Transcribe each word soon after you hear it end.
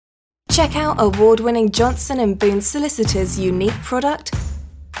Check out award-winning Johnson & Boone Solicitors' unique product,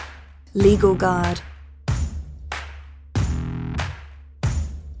 Legal Guard.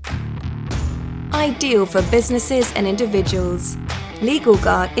 Ideal for businesses and individuals, Legal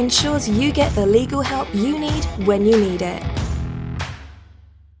Guard ensures you get the legal help you need when you need it.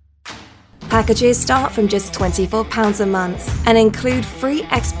 Packages start from just £24 a month and include free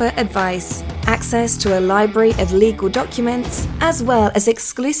expert advice, access to a library of legal documents, as well as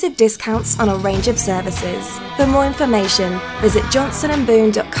exclusive discounts on a range of services. For more information, visit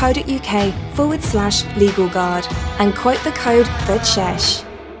johnsonandboone.co.uk/legalguard and quote the code THECHESH.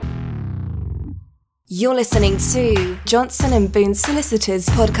 You're listening to Johnson & Boone Solicitors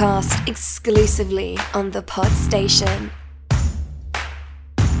podcast exclusively on the Pod Station.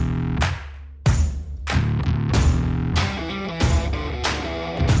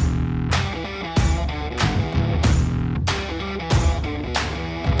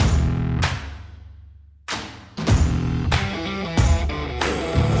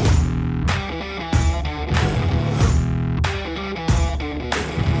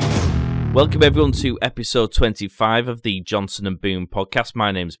 Welcome everyone to episode 25 of the Johnson & Boone podcast.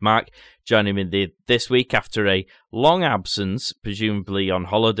 My name's Mark, joining me this week after a long absence, presumably on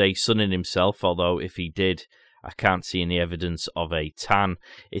holiday sunning himself, although if he did, I can't see any evidence of a tan.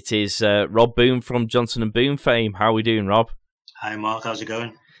 It is Rob Boone from Johnson & Boone fame. How are we doing, Rob? Hi Mark, how's it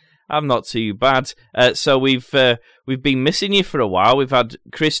going? I'm not too bad. So we've been missing you for a while. We've had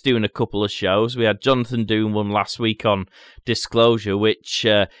Chris doing a couple of shows. We had Jonathan doing one last week on Disclosure, which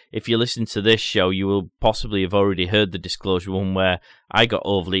if you listen to this show, you will possibly have already heard the Disclosure one where I got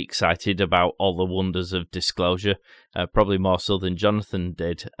overly excited about all the wonders of Disclosure, probably more so than Jonathan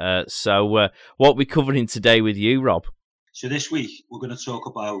did. So what are we covering today with you, Rob? So this week, we're going to talk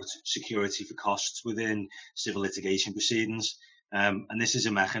about security for costs within civil litigation proceedings. And this is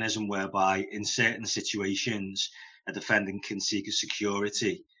a mechanism whereby in certain situations, a defendant can seek a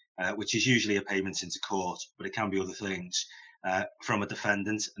security, which is usually a payment into court, but it can be other things, from a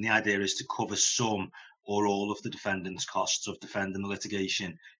defendant. And the idea is to cover some or all of the defendant's costs of defending the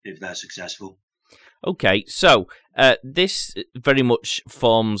litigation if they're successful. Okay, so this very much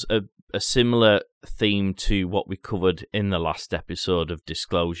forms a similar theme to what we covered in the last episode of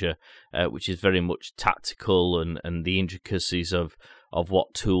Disclosure, which is very much tactical and the intricacies of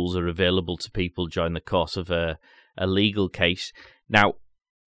what tools are available to people during the course of a legal case. Now,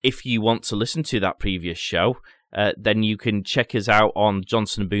 if you want to listen to that previous show, then you can check us out on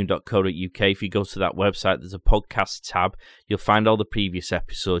johnsonandboone.co.uk. If you go to that website, there's a podcast tab. You'll find all the previous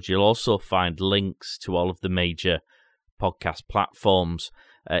episodes. You'll also find links to all of the major podcast platforms.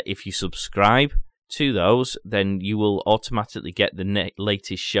 If you subscribe to those, then you will automatically get the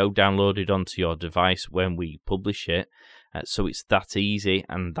latest show downloaded onto your device when we publish it. So it's that easy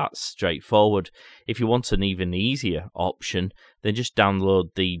and that's straightforward. If you want an even easier option, then just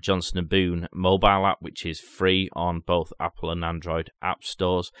download the Johnson & Boone mobile app, which is free on both Apple and Android app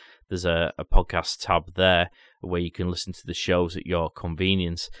stores. There's a podcast tab there where you can listen to the shows at your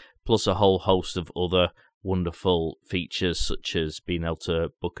convenience, plus a whole host of other wonderful features, such as being able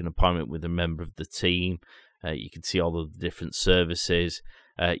to book an appointment with a member of the team. You can see all of the different services.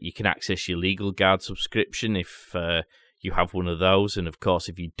 You can access your Legal Guard subscription if you have one of those. And of course,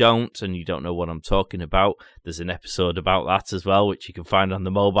 if you don't, and you don't know what I'm talking about, there's an episode about that as well, which you can find on the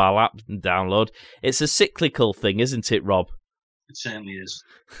mobile app and download. It's a cyclical thing, isn't it, Rob? It certainly is.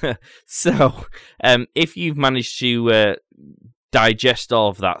 So, if you've managed to digest all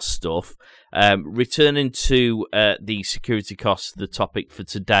of that stuff, returning to the security costs, the topic for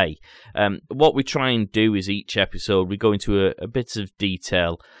today, what we try and do is each episode we go into a bit of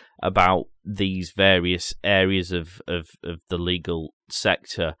detail about these various areas of the legal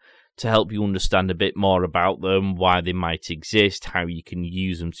sector to help you understand a bit more about them, why they might exist, how you can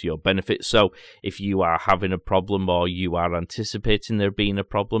use them to your benefit. So if you are having a problem or you are anticipating there being a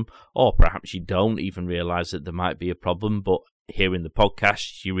problem, or perhaps you don't even realise that there might be a problem, but here in the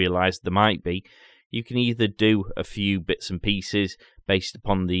podcast you realise there might be, you can either do a few bits and pieces based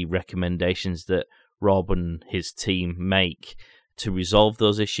upon the recommendations that Rob and his team make to resolve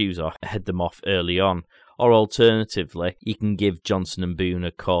those issues or head them off early on, or alternatively you can give Johnson & Boone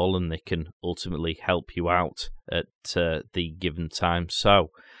a call and they can ultimately help you out at the given time.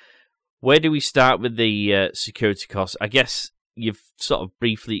 So where do we start with the security costs? I guess you've sort of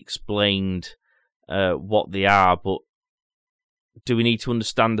briefly explained what they are, but do we need to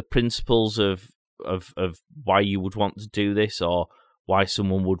understand the principles of why you would want to do this, or why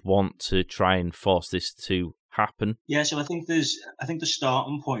someone would want to try and force this to happen? Yeah, so I think the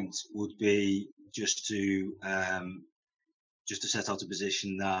starting point would be just to set out a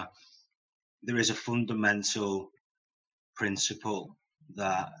position that there is a fundamental principle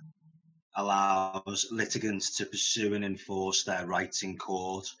that allows litigants to pursue and enforce their rights in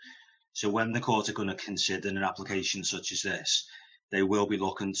court. So when the court are going to consider an application such as this, they will be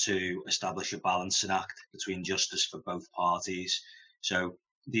looking to establish a balancing act between justice for both parties. So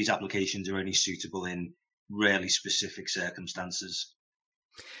these applications are only suitable in really specific circumstances.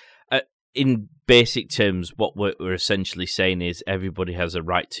 In basic terms, what we're essentially saying is everybody has a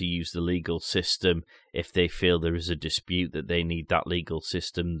right to use the legal system if they feel there is a dispute, that they need that legal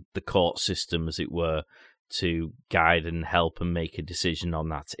system, the court system, as it were, to guide and help and make a decision on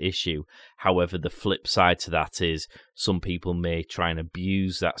that issue. However, the flip side to that is some people may try and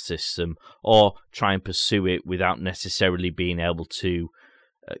abuse that system or try and pursue it without necessarily being able to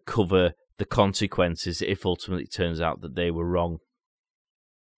cover the consequences if ultimately it turns out that they were wrong.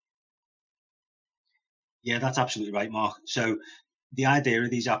 Yeah, that's absolutely right, Mark. So the idea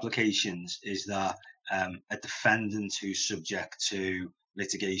of these applications is that a defendant who's subject to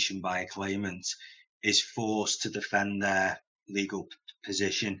litigation by a claimant is forced to defend their legal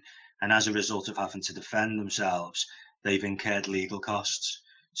position. And as a result of having to defend themselves, they've incurred legal costs.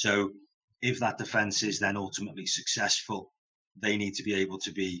 So if that defense is then ultimately successful, they need to be able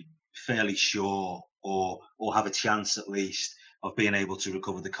to be fairly sure or have a chance at least of being able to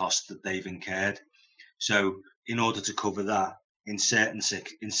recover the costs that they've incurred. So in order to cover that, in certain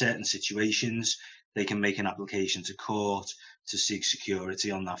situations, they can make an application to court to seek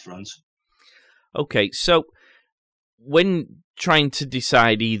security on that front. Okay, so when trying to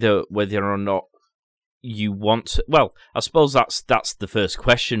decide either whether or not you want to, well, I suppose that's the first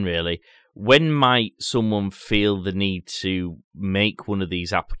question, really. When might someone feel the need to make one of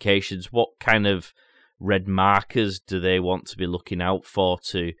these applications? What kind of red markers do they want to be looking out for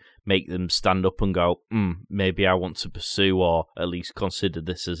to make them stand up and go, maybe I want to pursue or at least consider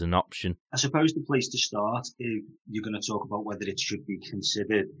this as an option? I suppose the place to start, if you're going to talk about whether it should be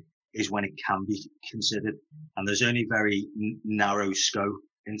considered, is when it can be considered. And there's only very narrow scope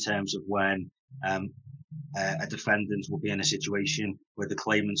in terms of when a defendant will be in a situation where the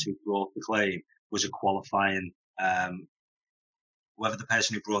claimant who brought the claim was a qualifying, whether the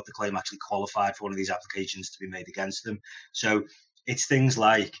person who brought the claim actually qualified for one of these applications to be made against them. So it's things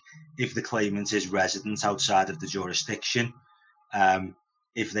like if the claimant is resident outside of the jurisdiction,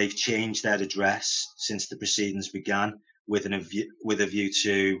 if they've changed their address since the proceedings began with a view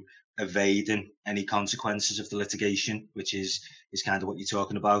to evading any consequences of the litigation, which is kind of what you're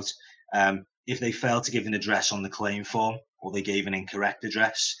talking about. If they fail to give an address on the claim form, or they gave an incorrect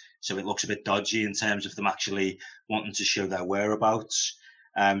address, so it looks a bit dodgy in terms of them actually wanting to show their whereabouts,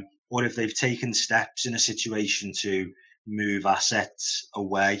 or if they've taken steps in a situation to move assets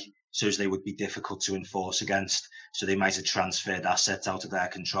away so as they would be difficult to enforce against, so they might have transferred assets out of their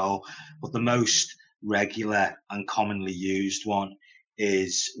control. But the most regular and commonly used one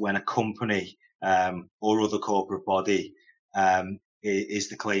is when a company or other corporate body is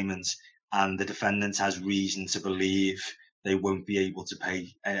the claimant and the defendant has reason to believe they won't be able to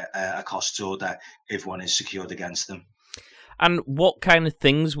pay a costs order if one is secured against them. And what kind of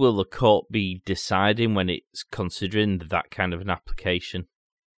things will the court be deciding when it's considering that kind of an application?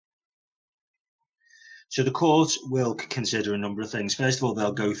 So the court will consider a number of things. First of all,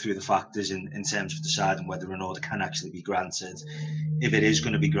 they'll go through the factors in terms of deciding whether an order can actually be granted. If it is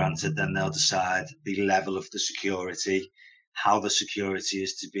going to be granted, then they'll decide the level of the security, how the security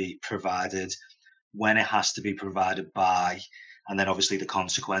is to be provided, when it has to be provided by, and then obviously the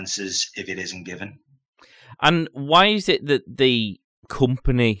consequences if it isn't given. And why is it that the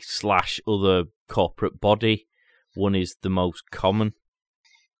company / other corporate body one is the most common?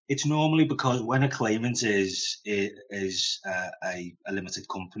 It's normally because when a claimant is a limited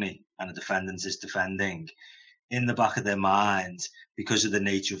company and a defendant is defending, in the back of their mind, because of the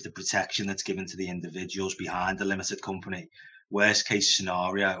nature of the protection that's given to the individuals behind the limited company, worst case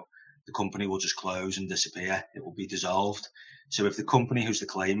scenario, the company will just close and disappear. It will be dissolved. So if the company who's the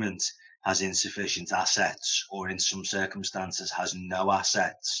claimant has insufficient assets, or in some circumstances has no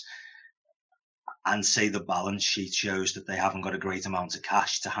assets, and say the balance sheet shows that they haven't got a great amount of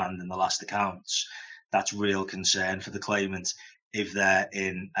cash to hand in the last accounts, that's real concern for the claimant. If they're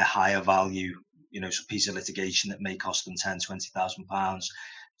in a higher value, some piece of litigation that may cost them £10,000-20,000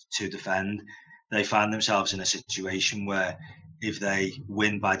 to defend, they find themselves in a situation where if they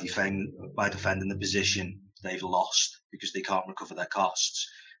win by defending the position, they've lost because they can't recover their costs.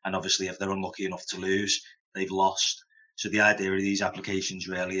 And obviously, if they're unlucky enough to lose, they've lost. So the idea of these applications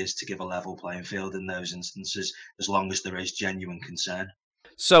really is to give a level playing field in those instances, as long as there is genuine concern.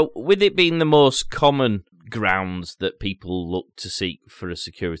 So, with it being the most common grounds that people look to seek for a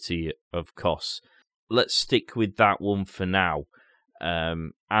security of costs, let's stick with that one for now,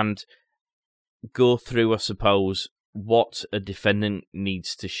 and go through, I suppose, what a defendant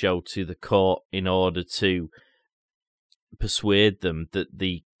needs to show to the court in order to persuade them that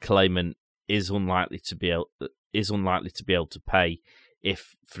the claimant is unlikely to be able to pay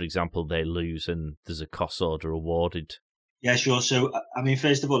if, for example, they lose and there's a cost order awarded. Yeah, sure. So, I mean,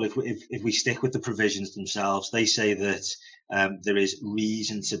 first of all, if we stick with the provisions themselves, they say that there is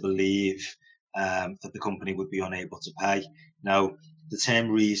reason to believe that the company would be unable to pay. Now, the term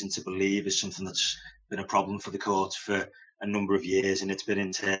reason to believe is something that's been a problem for the court for a number of years, and it's been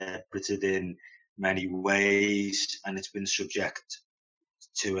interpreted in many ways, and it's been subject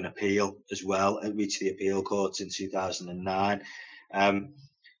to an appeal as well. It reached the appeal courts in 2009.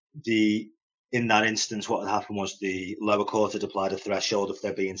 In that instance, what had happened was the lower court had applied a threshold of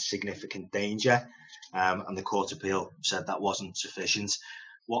there being significant danger, and the court appeal said that wasn't sufficient.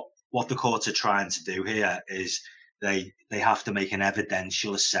 What the courts are trying to do here is they have to make an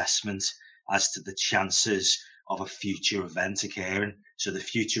evidential assessment as to the chances of a future event occurring. So the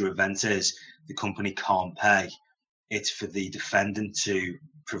future event is the company can't pay. It's for the defendant to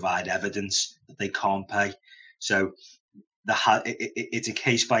provide evidence that they can't pay. So it's a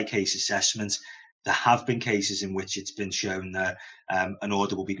case-by-case assessment. There have been cases in which it's been shown that an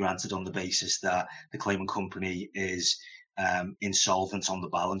order will be granted on the basis that the claimant company is insolvent on the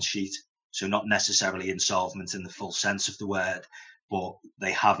balance sheet. So not necessarily insolvent in the full sense of the word, but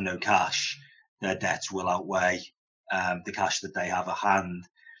they have no cash. Their debts will outweigh the cash that they have at hand.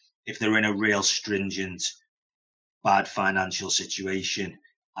 If they're in a real stringent, bad financial situation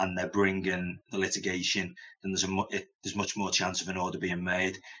and they're bringing the litigation, then there's much more chance of an order being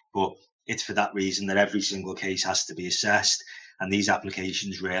made. But it's for that reason that every single case has to be assessed, and these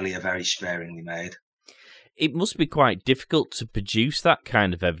applications really are very sparingly made. It must be quite difficult to produce that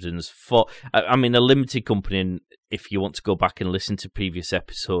kind of evidence for, I mean, a limited company. And if you want to go back and listen to previous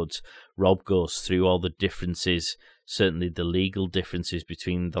episodes, Rob goes through all the differences, certainly the legal differences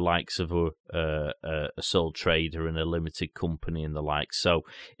between the likes of a sole trader and a limited company and the like. So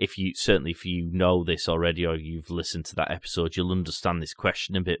if you know this already or you've listened to that episode, you'll understand this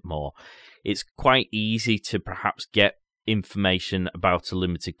question a bit more. It's quite easy to perhaps get information about a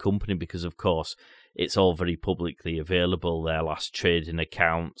limited company because, of course, it's all very publicly available. Their last trading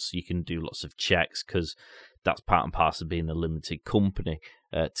accounts, you can do lots of checks because that's part and parcel of being a limited company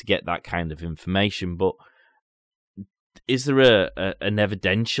to get that kind of information. But is there an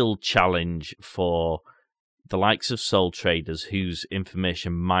evidential challenge for the likes of sole traders whose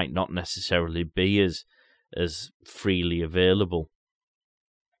information might not necessarily be as freely available?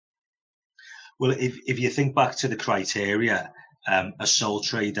 Well, if you think back to the criteria, a sole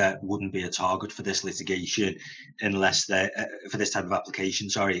trader wouldn't be a target for this litigation unless for this type of application,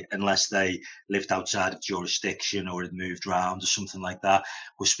 unless they lived outside of jurisdiction or had moved around or something like that.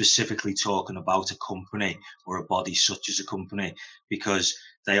 We're specifically talking about a company or a body such as a company because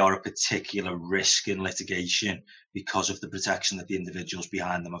they are a particular risk in litigation because of the protection that the individuals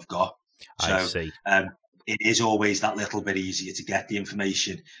behind them have got. I see. It is always that little bit easier to get the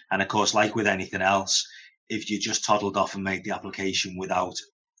information. And of course, like with anything else, if you just toddled off and made the application without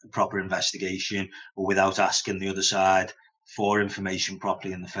a proper investigation or without asking the other side for information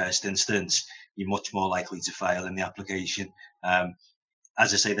properly in the first instance, you're much more likely to fail in the application. As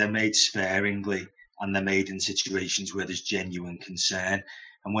I say, they're made sparingly and they're made in situations where there's genuine concern.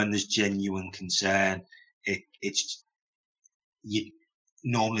 And when there's genuine concern,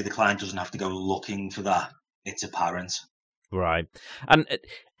 normally the client doesn't have to go looking for that. It's apparent. Right. And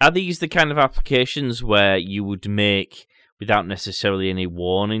are these the kind of applications where you would make without necessarily any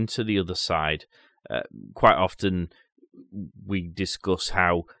warning to the other side? Quite often we discuss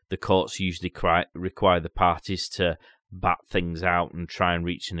how the courts usually require the parties to bat things out and try and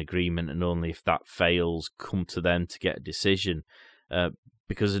reach an agreement, and only if that fails, come to them to get a decision.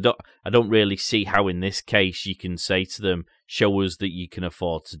 Because I don't really see how in this case you can say to them, show us that you can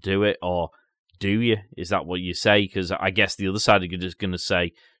afford to do it, or do you? Is that what you say? Because I guess the other side are just going to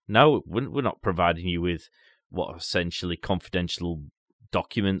say, no, we're not providing you with what are essentially confidential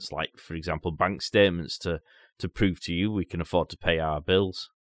documents, like, for example, bank statements to prove to you we can afford to pay our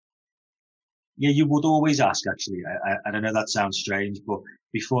bills. Yeah, you would always ask, actually. I know that sounds strange, but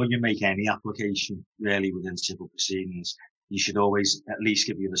before you make any application, really, within civil proceedings, you should always at least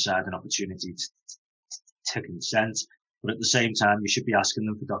give the other side an opportunity to consent. But at the same time, you should be asking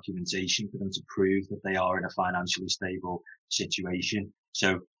them for documentation for them to prove that they are in a financially stable situation.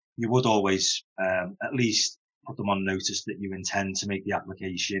 So you would always at least put them on notice that you intend to make the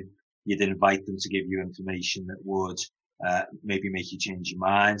application. You'd invite them to give you information that would maybe make you change your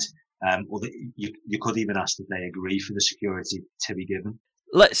mind, or that you could even ask that they agree for the security to be given.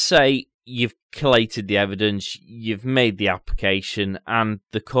 Let's say you've collated the evidence, you've made the application, and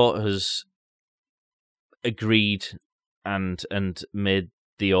the court has agreed and made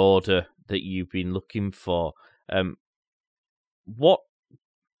the order that you've been looking for.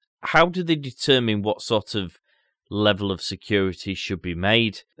 How do they determine what sort of level of security should be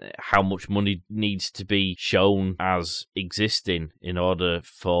made? How much money needs to be shown as existing in order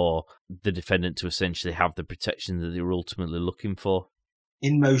for the defendant to essentially have the protection that they're ultimately looking for?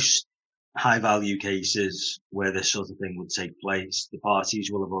 In most high-value cases where this sort of thing would take place, the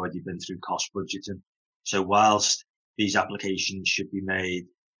parties will have already been through cost budgeting. So whilst these applications should be made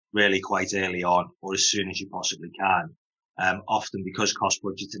really quite early on, or as soon as you possibly can, often because cost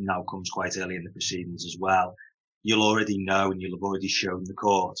budgeting now comes quite early in the proceedings as well, you'll already know and you'll have already shown the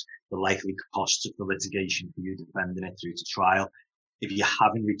court the likely costs of the litigation for you defending it through to trial. If you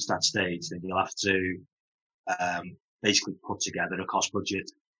haven't reached that stage, then you'll have to basically put together a cost budget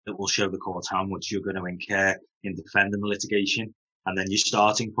that will show the court how much you're going to incur in defending the litigation. And then your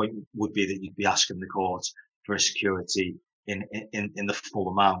starting point would be that you'd be asking the court for a security in the full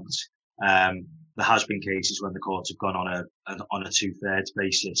amount. There has been cases when the courts have gone on a 2/3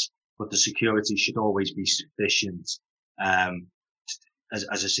 basis, but the security should always be sufficient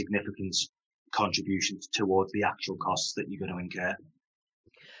as a significant contribution towards the actual costs that you're going to incur.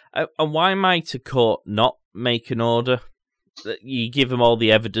 And why might a court not make an order? You give them all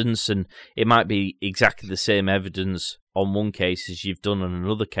the evidence, and it might be exactly the same evidence on one case as you've done on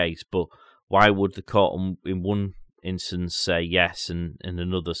another case, but why would the court in one instance say yes and in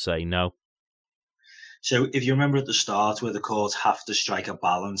another say no? So if you remember at the start where the court have to strike a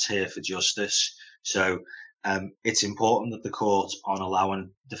balance here for justice, so it's important that the court aren't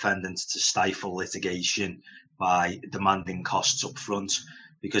allowing defendants to stifle litigation by demanding costs up front,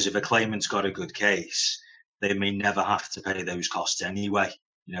 because if a claimant's got a good case, they may never have to pay those costs anyway.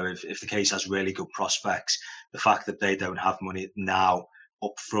 You know, if the case has really good prospects, the fact that they don't have money now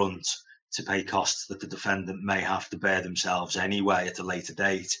up front to pay costs that the defendant may have to bear themselves anyway at a later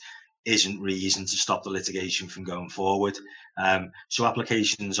date isn't reason to stop the litigation from going forward. So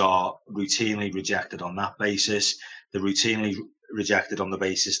applications are routinely rejected on that basis. They're routinely rejected on the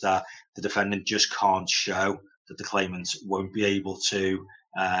basis that the defendant just can't show that the claimant won't be able to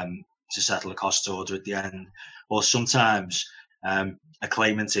settle a cost order at the end. Or sometimes a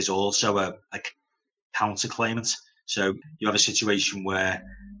claimant is also a counter-claimant. So you have a situation where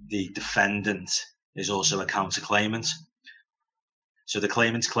the defendant is also a counter-claimant. So the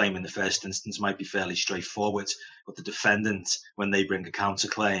claimant's claim in the first instance might be fairly straightforward, but the defendant, when they bring a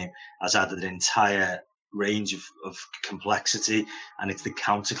counterclaim, has added an entire range of complexity, and it's the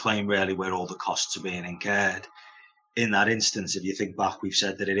counterclaim really where all the costs are being incurred. In that instance, if you think back, we've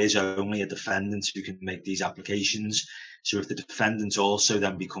said that it is only a defendant who can make these applications. So if the defendant also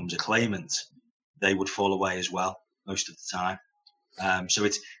then becomes a claimant, they would fall away as well most of the time. So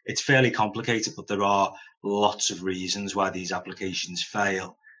it's fairly complicated, but there are lots of reasons why these applications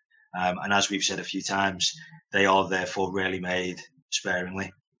fail. And as we've said a few times, they are therefore rarely made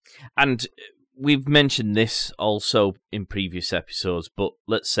sparingly. And we've mentioned this also in previous episodes, but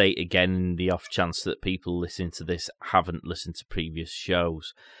let's say again, in the off chance that people listening to this haven't listened to previous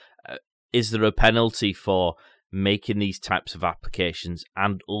shows, is there a penalty for making these types of applications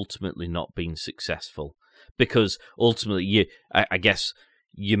and ultimately not being successful? Because ultimately, I guess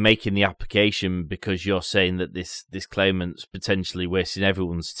you're making the application because you're saying that this claimant's potentially wasting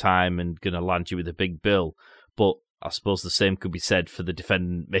everyone's time and going to land you with a big bill. But I suppose the same could be said for the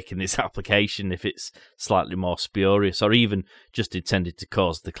defendant making this application if it's slightly more spurious or even just intended to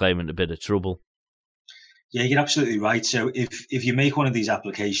cause the claimant a bit of trouble. Yeah, you're absolutely right. So if you make one of these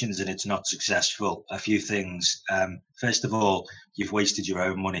applications and it's not successful, a few things. First of all, you've wasted your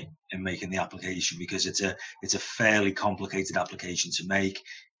own money in making the application because it's a fairly complicated application to make.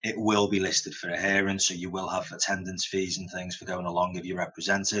 It will be listed for a hearing, so you will have attendance fees and things for going along if you're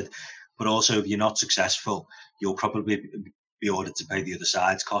represented. But also, if you're not successful, you'll probably be ordered to pay the other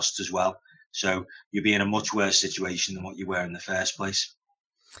side's costs as well. So you'll be in a much worse situation than what you were in the first place.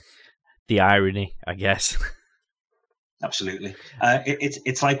 The irony, I guess. Absolutely.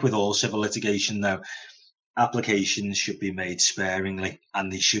 It's like with all civil litigation, though. Applications should be made sparingly, and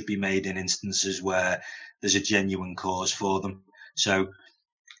they should be made in instances where there's a genuine cause for them. So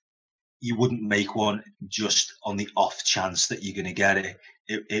you wouldn't make one just on the off chance that you're going to get it.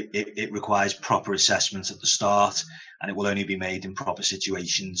 It requires proper assessment at the start, and it will only be made in proper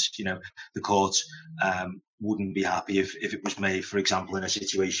situations. The court wouldn't be happy if it was made, for example, in a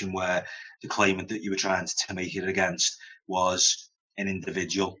situation where the claimant that you were trying to make it against was an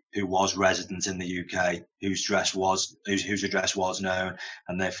individual who was resident in the UK, whose address was known,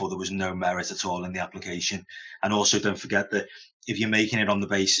 and therefore there was no merit at all in the application. And also, don't forget that if you're making it on the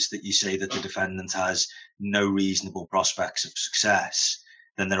basis that you say that the defendant has no reasonable prospects of success,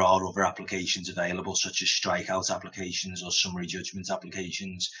 then there are other applications available, such as strikeout applications or summary judgment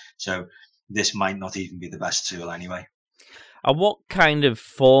applications. So this might not even be the best tool anyway. And what kind of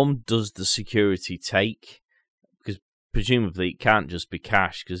form does the security take? Because presumably it can't just be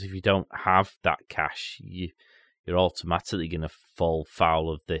cash, because if you don't have that cash, you're automatically going to fall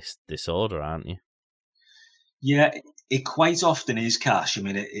foul of this order, aren't you? Yeah, it quite often is cash. I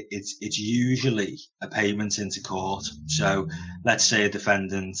mean, it's usually a payment into court. So let's say a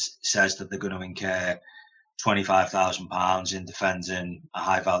defendant says that they're going to incur £25,000 in defending a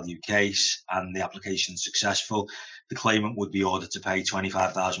high-value case, and the application is successful. The claimant would be ordered to pay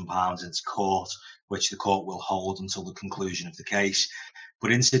 £25,000 into court, which the court will hold until the conclusion of the case.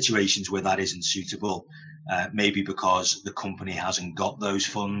 But in situations where that isn't suitable, maybe because the company hasn't got those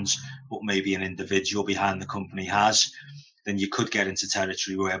funds, but maybe an individual behind the company has, then you could get into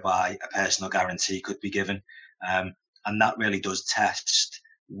territory whereby a personal guarantee could be given. And that really does test,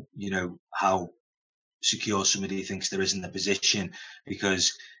 how secure somebody thinks there is in the position,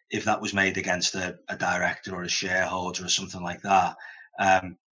 because if that was made against a director or a shareholder or something like that,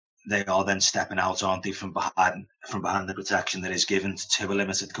 they are then stepping out, aren't they, from behind the protection that is given to a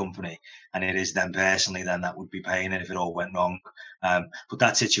limited company, and it is them personally then that would be paying it if it all went wrong. But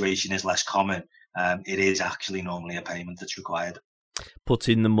that situation is less common. It is actually normally a payment that's required.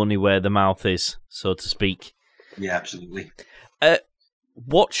 Putting the money where the mouth is, so to speak. Yeah, absolutely.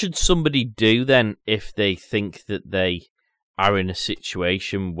 What should somebody do then if they think that they are in a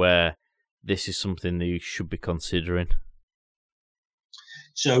situation where this is something they should be considering?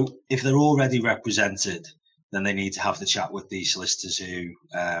 So if they're already represented, then they need to have the chat with the solicitors who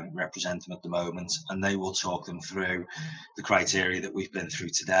represent them at the moment, and they will talk them through the criteria that we've been through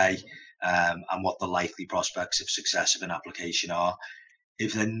today, and what the likely prospects of success of an application are.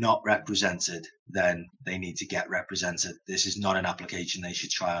 If they're not represented, then they need to get represented. This is not an application they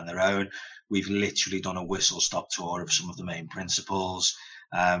should try on their own. We've literally done a whistle-stop tour of some of the main principles.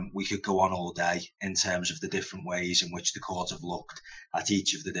 We could go on all day in terms of the different ways in which the court have looked at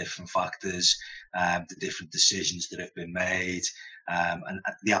each of the different factors, the different decisions that have been made. And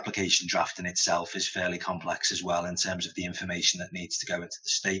the application drafting itself is fairly complex as well in terms of the information that needs to go into the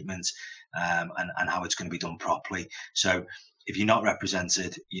statement, and how it's going to be done properly. So if you're not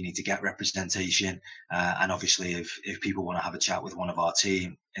represented, you need to get representation. And obviously, if people want to have a chat with one of our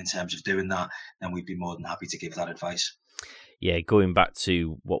team in terms of doing that, then we'd be more than happy to give that advice. Yeah, going back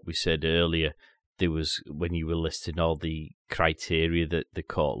to what we said earlier, there was, when you were listing all the criteria that the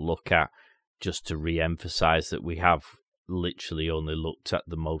court look at, just to re-emphasise that we have literally only looked at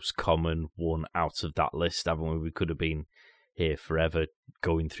the most common one out of that list, haven't we? We could have been here forever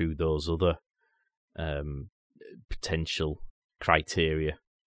going through those other potential criteria.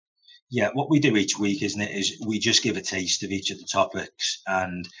 Yeah, what we do each week, isn't it, is we just give a taste of each of the topics,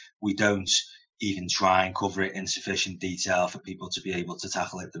 and we don't even try and cover it in sufficient detail for people to be able to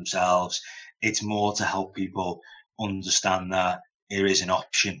tackle it themselves. It's more to help people understand that there is an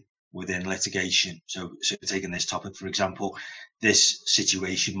option within litigation. So taking this topic, for example, this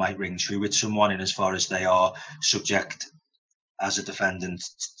situation might ring true with someone in as far as they are subject as a defendant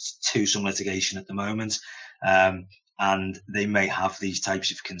to some litigation at the moment. And they may have these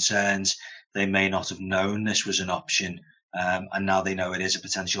types of concerns. They may not have known this was an option. And now they know it is a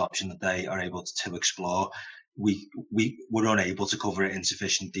potential option that they are able to explore. We were unable to cover it in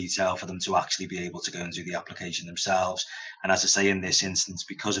sufficient detail for them to actually be able to go and do the application themselves. And as I say, in this instance,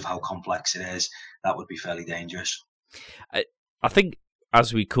 because of how complex it is, that would be fairly dangerous. I think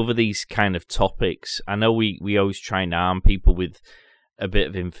as we cover these kind of topics, I know we always try and arm people with a bit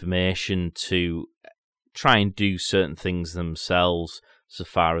of information to try and do certain things themselves so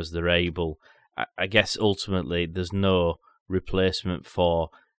far as they're able. I guess ultimately there's no replacement for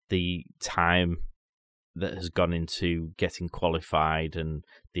the time that has gone into getting qualified and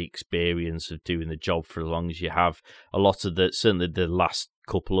the experience of doing the job for as long as you have. A lot of certainly the last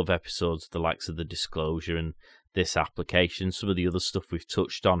couple of episodes, the likes of the disclosure and this application. Some of the other stuff we've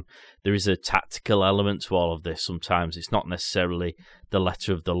touched on, there is a tactical element to all of this. Sometimes it's not necessarily the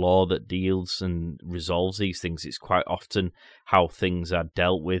letter of the law that deals and resolves these things. It's quite often how things are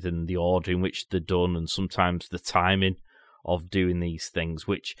dealt with and the order in which they're done, and sometimes the timing of doing these things,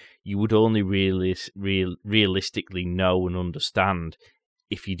 which you would only realistically know and understand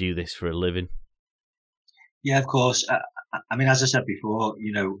if you do this for a living. Yeah, of course. I mean, as I said before,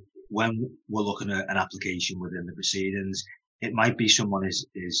 when we're looking at an application within the proceedings, it might be someone is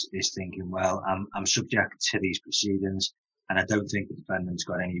thinking, well, I'm subject to these proceedings, and I don't think the defendant's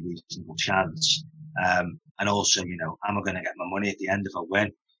got any reasonable chance. And also, am I going to get my money at the end if I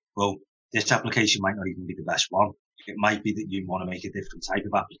win? Well, this application might not even be the best one. It might be that you want to make a different type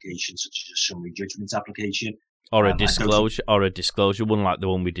of application, such as a summary judgment application. Or a disclosure one like the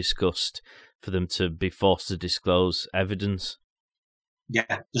one we discussed, for them to be forced to disclose evidence.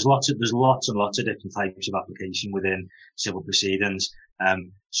 Yeah, there's lots and lots of different types of application within civil proceedings.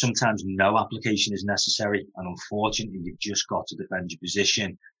 Sometimes no application is necessary, and unfortunately, you've just got to defend your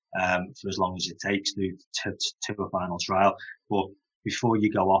position for as long as it takes to a final trial. But before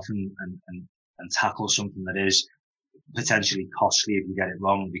you go off and tackle something that is potentially costly if you get it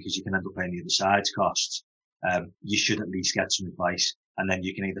wrong, because you can end up paying the other side's costs, you should at least get some advice, and then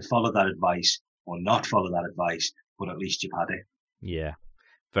you can either follow that advice or not follow that advice, but at least you've had it. Yeah,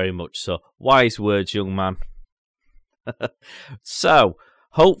 very much so. Wise words, young man. So,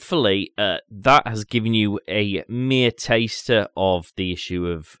 hopefully, that has given you a mere taster of the issue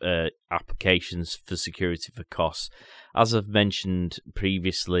of applications for security for costs. As I've mentioned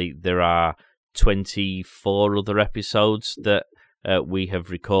previously, there are 24 other episodes that we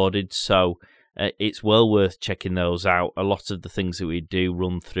have recorded, so it's well worth checking those out. A lot of the things that we do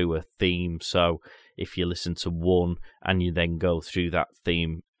run through a theme, so if you listen to one and you then go through that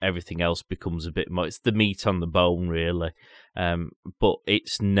theme, everything else becomes a bit more, it's the meat on the bone, really. But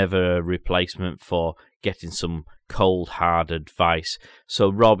it's never a replacement for getting some cold, hard advice.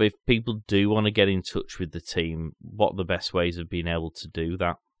 So, Rob, if people do want to get in touch with the team, what are the best ways of being able to do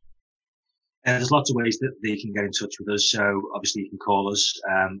that? There's lots of ways that they can get in touch with us. So obviously you can call us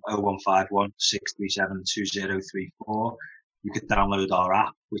 0151 637 2034. You could download our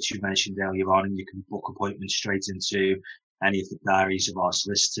app, which you mentioned earlier on, and you can book appointments straight into any of the diaries of our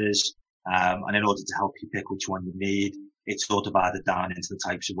solicitors. And in order to help you pick which one you need, it's all divided down into the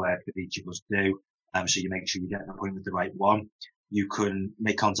types of work that each of us do. So you make sure you get an appointment with the right one. You can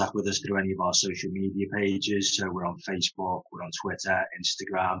make contact with us through any of our social media pages. So we're on Facebook, we're on Twitter,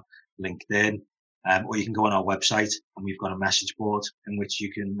 Instagram, LinkedIn, or you can go on our website, and we've got a message board in which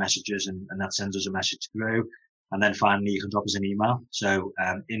you can message us, and that sends us a message through. And then finally, you can drop us an email. So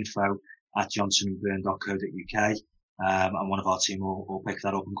info@johnsonandbyrne.co.uk, and one of our team will pick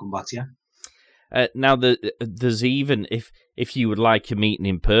that up and come back to you. Now, there's even, if you would like a meeting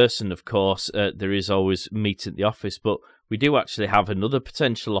in person, of course, there is always meet at the office, but we do actually have another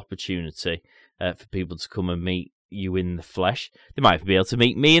potential opportunity for people to come and meet you in the flesh. They might be able to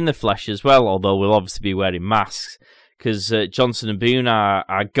meet me in the flesh as well, although we'll obviously be wearing masks, because Johnson and Boone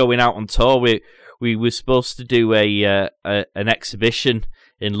are going out on tour. We were supposed to do an exhibition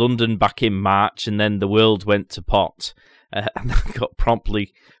in London back in March, and then the world went to pot, and that got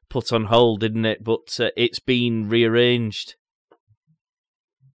promptly put on hold, didn't it? But it's been rearranged.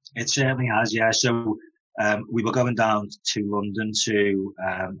 It certainly has, yeah. So we were going down to London to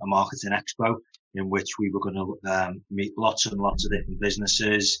a marketing expo, in which we were going to meet lots and lots of different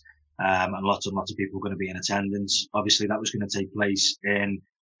businesses, and lots and lots of people were going to be in attendance. Obviously, that was going to take place in,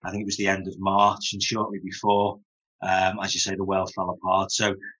 I think it was the end of March, and shortly before, as you say, the world fell apart.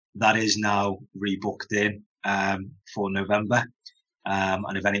 So that is now rebooked in for November.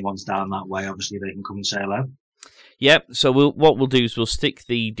 And if anyone's down that way, obviously they can come and say hello. Yep, so what we'll do is we'll stick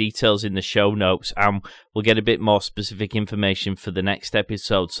the details in the show notes, and we'll get a bit more specific information for the next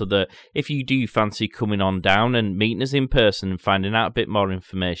episode, so that if you do fancy coming on down and meeting us in person and finding out a bit more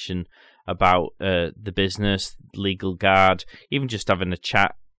information about the business, Legal Guard, even just having a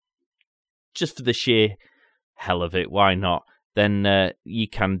chat, just for the sheer hell of it, why not? Then you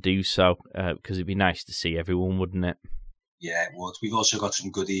can do so, because it'd be nice to see everyone, wouldn't it? Yeah, it would. We've also got some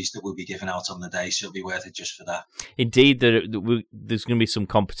goodies that we'll be giving out on the day, so it'll be worth it just for that. Indeed, there's going to be some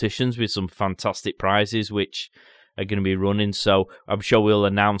competitions with some fantastic prizes which are going to be running, so I'm sure we'll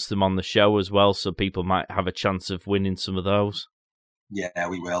announce them on the show as well, so people might have a chance of winning some of those. Yeah,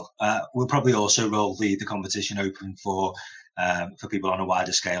 we will. We'll probably also roll the competition open for people on a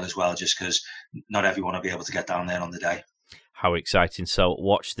wider scale as well, just because not everyone will be able to get down there on the day. How exciting. So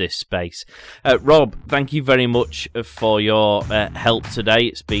watch this space. Rob, thank you very much for your help today.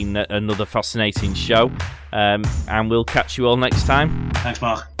 It's been another fascinating show. And we'll catch you all next time. Thanks,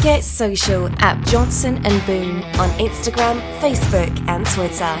 Mark. Get social at Johnson & Boone on Instagram, Facebook and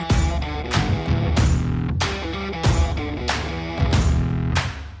Twitter.